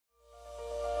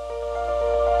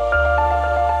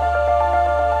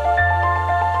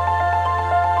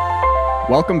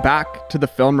Welcome back to the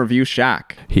Film Review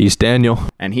Shack. He's Daniel.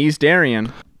 And he's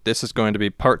Darien. This is going to be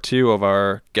part 2 of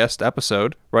our guest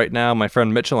episode. Right now, my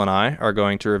friend Mitchell and I are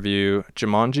going to review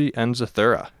Jumanji and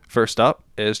Zathura. First up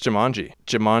is Jumanji.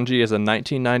 Jumanji is a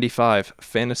 1995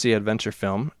 fantasy adventure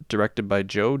film directed by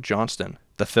Johnston.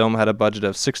 The film had a budget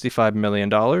of $65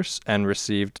 million and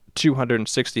received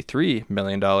 $263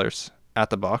 million at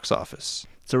the box office.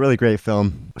 It's a really great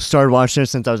film. Started watching it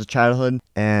since I was a childhood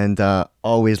and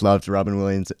always loved Robin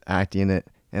Williams acting in it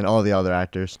and all the other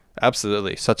actors.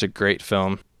 Absolutely. Such a great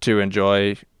film to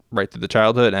enjoy right through the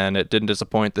childhood, and it didn't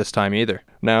disappoint this time either.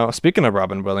 Now, speaking of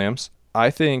Robin Williams, I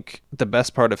think the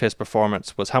best part of his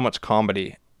performance was how much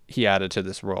comedy he added to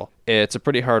this role. It's a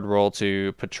pretty hard role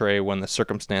to portray when the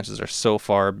circumstances are so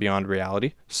far beyond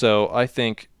reality. So I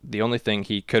think the only thing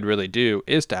he could really do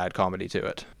is to add comedy to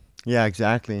it. Yeah,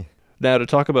 exactly. Now, to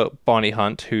talk about Bonnie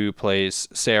Hunt, who plays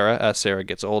Sarah as Sarah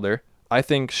gets older, I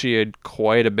think she had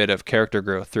quite a bit of character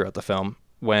growth throughout the film.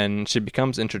 When she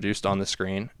becomes introduced on the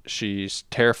screen, she's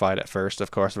terrified at first, of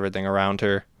course, of everything around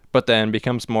her, but then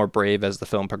becomes more brave as the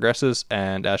film progresses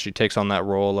and as she takes on that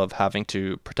role of having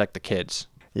to protect the kids.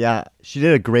 Yeah, she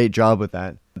did a great job with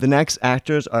that. The next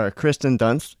actors are Kristen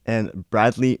Dunst and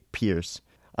Bradley Pierce.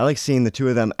 I like seeing the two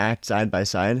of them act side by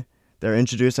side. They're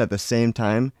introduced at the same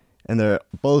time, and they're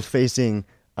both facing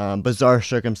bizarre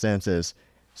circumstances.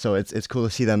 So it's cool to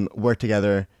see them work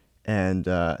together, and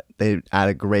they add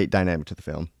a great dynamic to the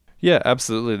film. Yeah,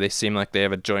 absolutely. They seem like they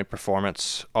have a joint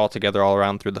performance all together all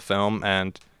around through the film,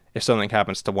 and if something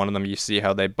happens to one of them, you see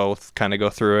how they both kind of go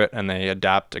through it and they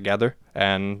adapt together,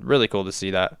 and really cool to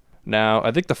see that. Now,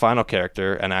 I think the final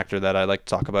character and actor that I like to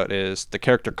talk about is the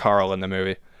character Carl in the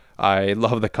movie. I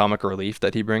love the comic relief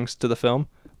that he brings to the film.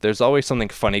 There's always something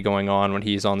funny going on when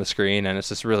he's on the screen, and it's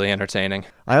just really entertaining.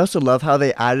 I also love how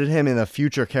they added him in a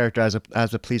future character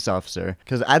as a police officer.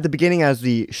 Because at the beginning, as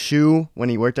the shoe, when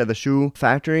he worked at the shoe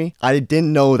factory, I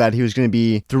didn't know that he was going to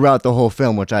be throughout the whole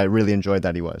film, which I really enjoyed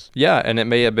that he was. Yeah, and it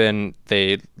may have been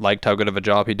they liked how good of a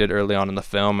job he did early on in the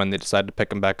film, and they decided to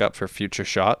pick him back up for future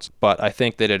shots. But I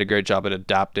think they did a great job at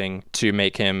adapting to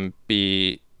make him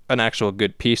be an actual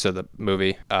good piece of the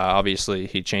movie. Obviously,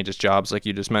 he changes jobs like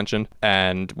you just mentioned,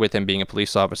 and with him being a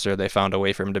police officer, they found a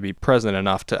way for him to be present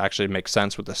enough to actually make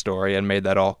sense with the story and made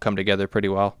that all come together pretty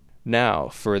well. Now,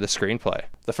 for the screenplay.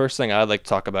 The first thing I'd like to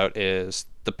talk about is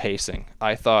the pacing.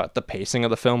 I thought the pacing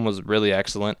of the film was really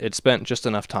excellent. It spent just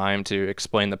enough time to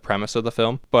explain the premise of the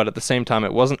film, but at the same time,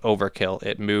 it wasn't overkill.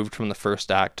 It moved from the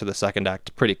first act to the second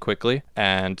act pretty quickly,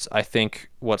 and I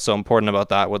think what's so important about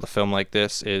that with a film like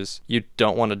this is you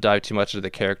don't want to dive too much into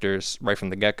the characters right from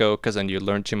the get-go, because then you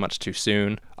learn too much too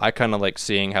soon. I kind of like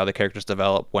seeing how the characters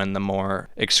develop when the more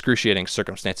excruciating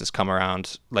circumstances come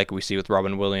around, like we see with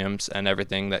Robin Williams and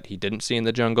everything that he didn't see in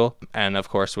the jungle, and of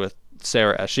course with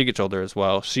Sarah as she gets older as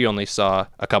well. She only saw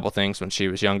a couple things when she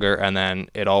was younger, and then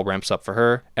it all ramps up for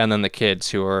her, and then the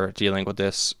kids who are dealing with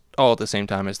this all at the same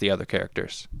time as the other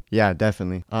characters. Yeah,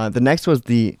 definitely. The next was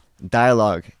the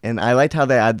dialogue, and I liked how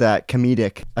they add that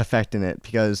comedic effect in it,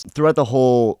 because throughout the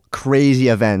whole crazy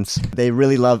events, they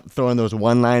really love throwing those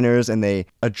one-liners, and they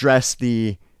address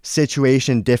the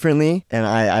situation differently, and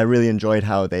I really enjoyed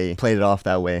how they played it off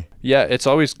that way. Yeah, it's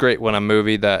always great when a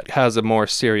movie that has a more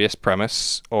serious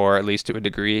premise, or at least to a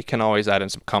degree, can always add in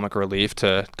some comic relief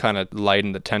to kind of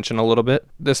lighten the tension a little bit.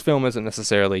 This film isn't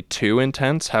necessarily too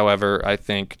intense, however, I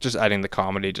think just adding the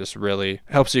comedy just really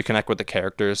helps you connect with the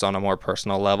characters on a more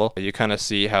personal level. You kind of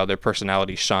see how their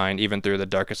personalities shine even through the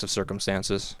darkest of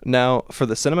circumstances. Now, for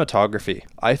the cinematography,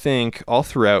 I think all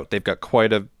throughout they've got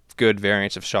quite a good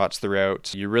variance of shots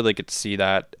throughout. You really get to see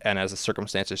that, and as the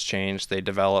circumstances change, they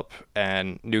develop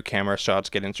and new camera shots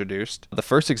get introduced. The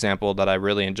first example that I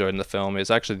really enjoyed in the film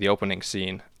is actually the opening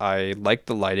scene. I liked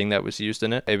the lighting that was used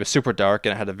in it. It was super dark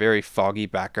and it had a very foggy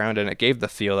background, and it gave the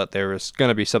feel that there was going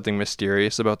to be something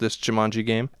mysterious about this Jumanji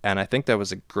game, and I think that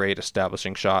was a great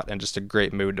establishing shot and just a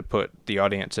great mood to put the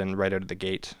audience in right out of the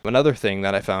gate. Another thing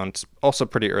that I found also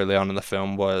pretty early on in the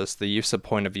film was the use of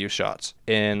point of view shots.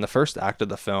 In the first act of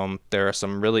the film, there are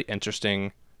some really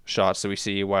interesting shots that we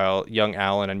see while young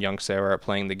Alan and young Sarah are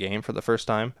playing the game for the first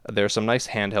time. There are some nice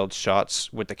handheld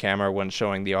shots with the camera when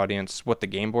showing the audience what the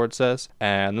game board says,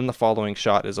 and then the following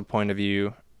shot is a point of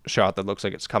view shot that looks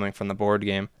like it's coming from the board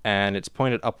game, and it's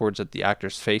pointed upwards at the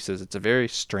actors' faces. It's a very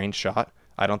strange shot.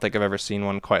 I don't think I've ever seen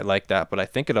one quite like that, but I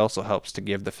think it also helps to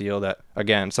give the feel that,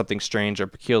 again, something strange or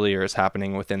peculiar is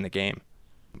happening within the game.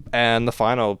 And the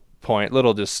final point,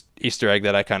 little just Easter egg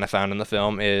that I kind of found in the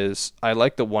film, is I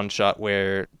like the one shot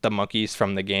where the monkeys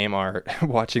from the game are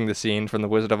watching the scene from The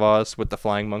Wizard of Oz with the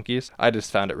flying monkeys. I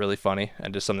just found it really funny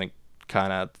and just something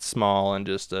kind of small and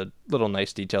just a little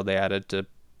nice detail they added to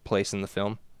place in the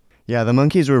film. Yeah, the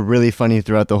monkeys were really funny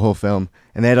throughout the whole film,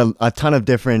 and they had a ton of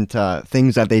different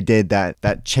things that they did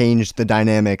that changed the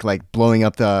dynamic, like blowing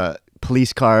up the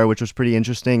police car, which was pretty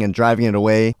interesting, and driving it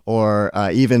away, or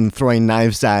even throwing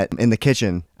knives in the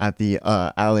kitchen at the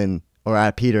Alan or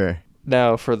at Peter.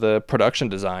 Now, for the production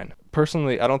design,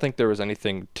 personally, I don't think there was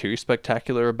anything too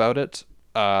spectacular about it.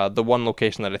 The one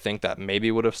location that I think that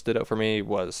maybe would have stood out for me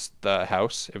was the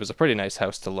house. It was a pretty nice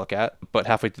house to look at, but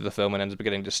halfway through the film it ends up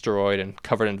getting destroyed and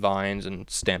covered in vines and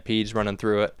stampedes running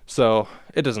through it. So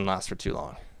it doesn't last for too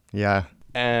long. Yeah.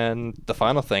 And the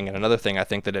final thing, and another thing I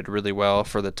think that did really well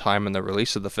for the time and the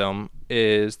release of the film,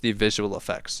 is the visual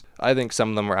effects. I think some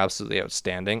of them were absolutely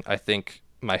outstanding. I think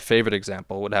my favorite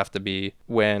example would have to be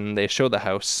when they show the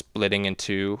house splitting in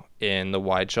two in the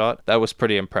wide shot. That was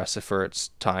pretty impressive for its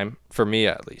time, for me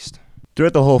at least.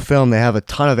 Throughout the whole film, they have a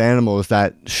ton of animals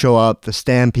that show up. The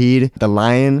stampede, the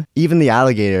lion, even the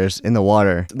alligators in the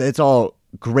water. It's all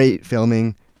great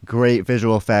filming, great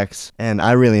visual effects, and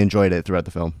I really enjoyed it throughout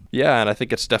the film. Yeah, and I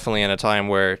think it's definitely in a time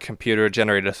where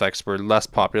computer-generated effects were less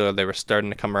popular. They were starting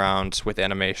to come around with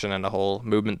animation and a whole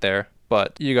movement there.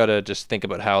 But you gotta just think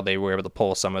about how they were able to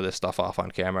pull some of this stuff off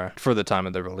on camera for the time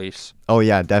of the release. Oh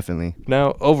yeah, definitely.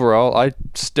 Now, overall, I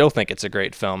still think it's a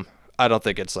great film. I don't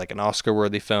think it's like an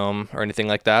Oscar-worthy film or anything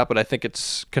like that, but I think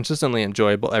it's consistently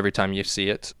enjoyable every time you see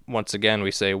it. Once again,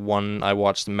 we say one I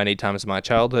watched many times in my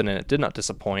childhood, and it did not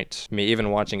disappoint me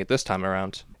even watching it this time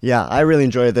around. Yeah, I really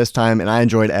enjoyed it this time, and I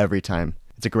enjoyed it every time.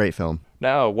 It's a great film.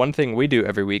 Now, one thing we do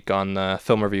every week on the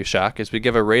Film Review Shack is we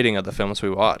give a rating of the films we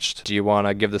watched. Do you want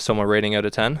to give this film a rating out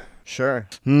of 10? Sure.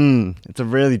 It's a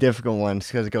really difficult one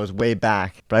because it goes way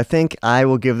back. But I think I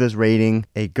will give this rating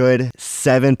a good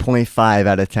 7.5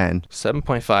 out of 10.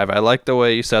 7.5. I like the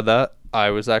way you said that.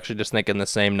 I was actually just thinking the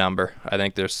same number. I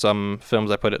think there's some films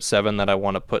I put at 7 that I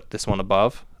want to put this one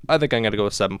above. I think I'm going to go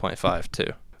with 7.5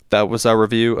 too. That was our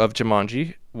review of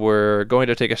Jumanji. We're going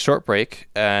to take a short break,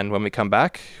 and when we come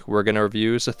back, we're going to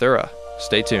review Zathura.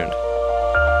 Stay tuned.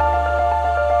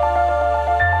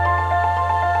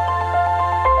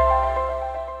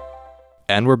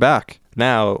 And we're back.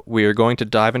 Now, we are going to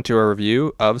dive into our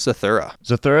review of Zathura.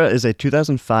 Zathura is a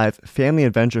 2005 family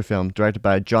adventure film directed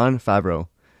by Jon Favreau.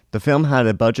 The film had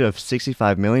a budget of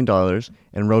 $65 million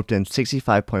and roped in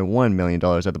 $65.1 million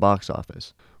at the box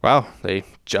office. Wow, they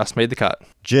just made the cut.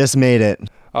 Just made it.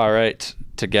 All right,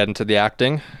 to get into the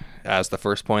acting, as the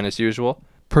first point as usual.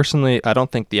 Personally, I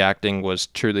don't think the acting was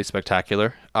truly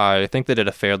spectacular. I think they did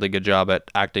a fairly good job at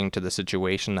acting to the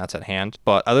situation that's at hand.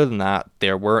 But other than that,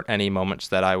 there weren't any moments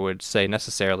that I would say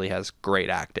necessarily has great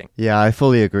acting. Yeah, I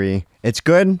fully agree. It's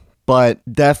good, but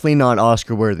definitely not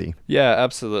Oscar worthy. Yeah,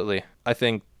 absolutely. I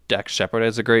think Dax Shepard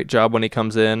does a great job when he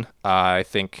comes in. I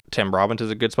think Tim Robbins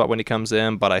is a good spot when he comes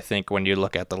in, but I think when you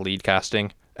look at the lead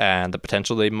casting and the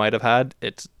potential they might have had,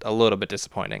 it's a little bit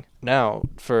disappointing. Now,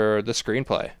 for the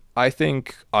screenplay, I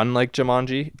think, unlike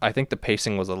Jumanji, I think the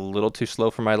pacing was a little too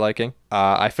slow for my liking.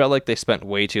 I felt like they spent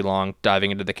way too long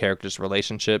diving into the characters'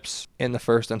 relationships. In the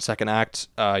first and second act,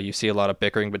 you see a lot of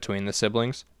bickering between the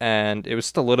siblings, and it was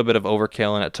just a little bit of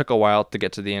overkill, and it took a while to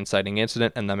get to the inciting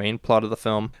incident and the main plot of the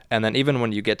film. And then even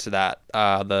when you get to that,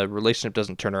 the relationship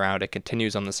doesn't turn around. It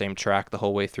continues on the same track the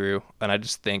whole way through, and I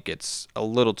just think it's a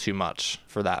little too much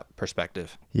for that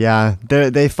perspective. Yeah,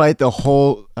 they fight the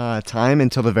whole time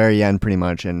until the very end, pretty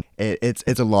much, and it's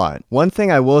a lot. One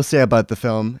thing I will say about the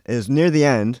film is near the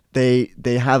end, they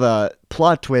have a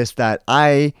plot twist that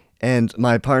I and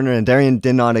my partner and Darien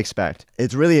did not expect.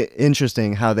 It's really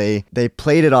interesting how they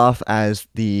played it off as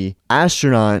the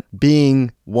astronaut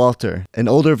being Walter, an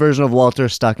older version of Walter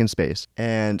stuck in space,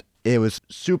 and it was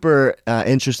super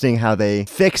interesting how they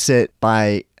fix it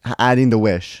by adding the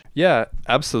wish. Yeah,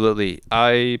 absolutely.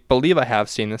 I believe I have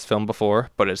seen this film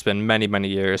before, but it's been many, many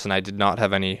years, and I did not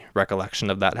have any recollection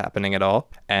of that happening at all.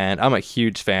 And I'm a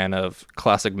huge fan of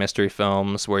classic mystery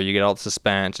films where you get all the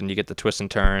suspense and you get the twists and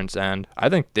turns, and I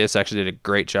think this actually did a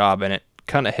great job, and it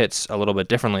kind of hits a little bit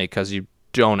differently because you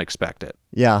don't expect it.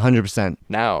 Yeah, 100%.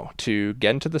 Now, to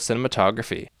get into the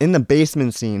cinematography. In the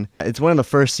basement scene, it's one of the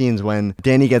first scenes when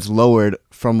Danny gets lowered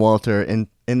from Walter in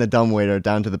the dumbwaiter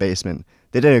down to the basement.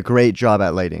 They did a great job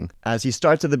at lighting. As he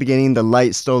starts at the beginning, the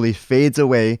light slowly fades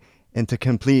away into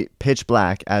complete pitch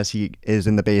black as he is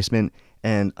in the basement,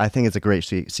 and I think it's a great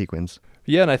sequence.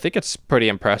 Yeah, and I think it's pretty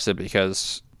impressive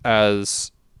because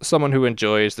as someone who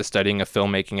enjoys the studying of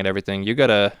filmmaking and everything, you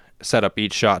gotta set up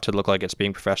each shot to look like it's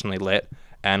being professionally lit.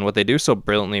 And what they do so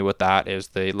brilliantly with that is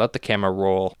they let the camera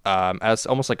roll as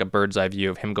almost like a bird's eye view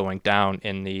of him going down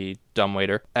in the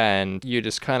dumbwaiter, and you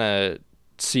just kind of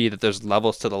see that there's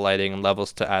levels to the lighting and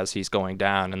levels to as he's going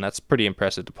down, and that's pretty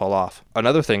impressive to pull off.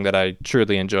 Another thing that I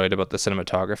truly enjoyed about the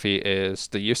cinematography is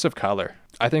the use of color.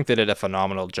 I think they did a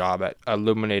phenomenal job at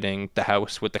illuminating the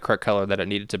house with the correct color that it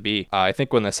needed to be. I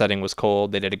think when the setting was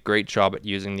cold, they did a great job at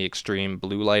using the extreme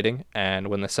blue lighting, and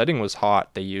when the setting was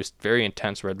hot, they used very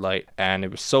intense red light, and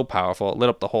it was so powerful. It lit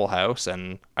up the whole house,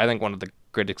 and I think one of the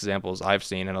great examples I've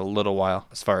seen in a little while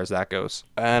as far as that goes.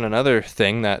 And another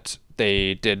thing that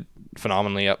they did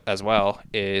phenomenally up as well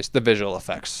is the visual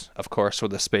effects. Of course,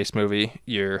 with a space movie,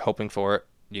 you're hoping for it.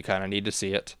 You kind of need to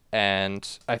see it. And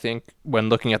I think when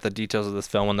looking at the details of this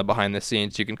film and the behind the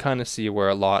scenes, you can kind of see where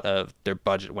a lot of their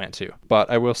budget went to. But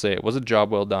I will say it was a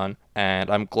job well done, and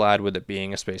I'm glad with it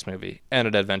being a space movie and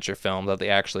an adventure film that they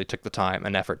actually took the time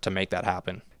and effort to make that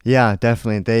happen. Yeah,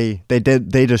 definitely.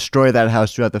 They destroy that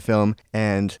house throughout the film,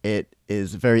 and it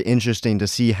is very interesting to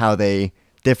see how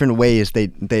different ways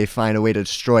they find a way to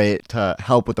destroy it to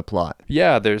help with the plot.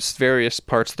 Yeah, there's various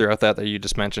parts throughout that you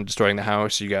just mentioned, destroying the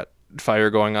house. You got fire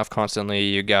going off constantly.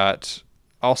 You got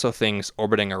also things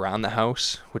orbiting around the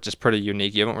house, which is pretty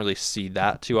unique. You don't really see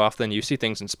that too often. You see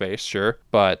things in space, sure,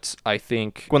 but I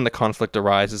think when the conflict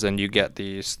arises and you get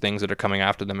these things that are coming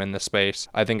after them in the space,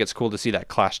 I think it's cool to see that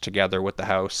clash together with the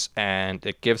house, and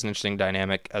it gives an interesting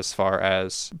dynamic as far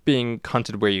as being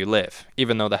hunted where you live.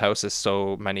 Even though the house is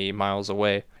so many miles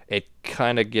away, it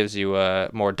kind of gives you a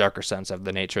more darker sense of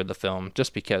the nature of the film,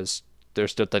 just because they're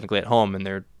still technically at home and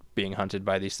they're being hunted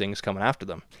by these things coming after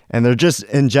them. And they're just,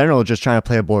 in general, just trying to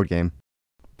play a board game.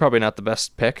 Probably not the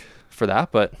best pick for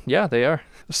that, but yeah, they are.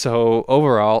 So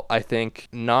overall, I think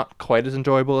not quite as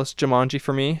enjoyable as Jumanji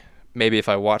for me. Maybe if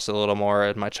I watched it a little more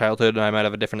in my childhood, I might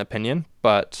have a different opinion,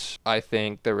 but I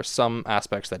think there were some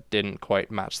aspects that didn't quite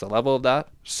match the level of that.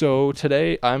 So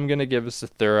today, I'm going to give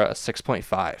Zathura a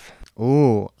 6.5.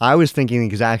 Ooh, I was thinking the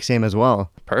exact same as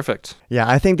well. Perfect. Yeah,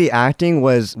 I think the acting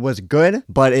was good,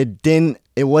 but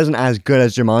it wasn't as good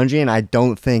as Jumanji, and I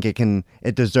don't think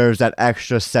it deserves that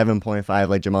extra 7.5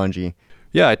 like Jumanji.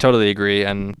 Yeah, I totally agree.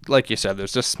 And like you said,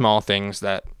 there's just small things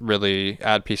that really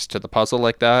add pieces to the puzzle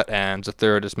like that, and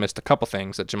Zathura just missed a couple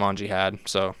things that Jumanji had,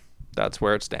 so that's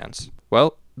where it stands.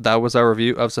 Well, that was our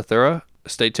review of Zathura.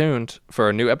 Stay tuned for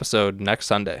a new episode next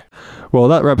Sunday. Well,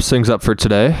 that wraps things up for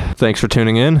today. Thanks for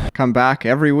tuning in. Come back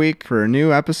every week for a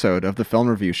new episode of the Film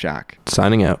Review Shack.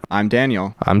 Signing out. I'm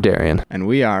Daniel. I'm Darien. And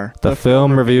we are the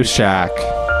Film Review Shack.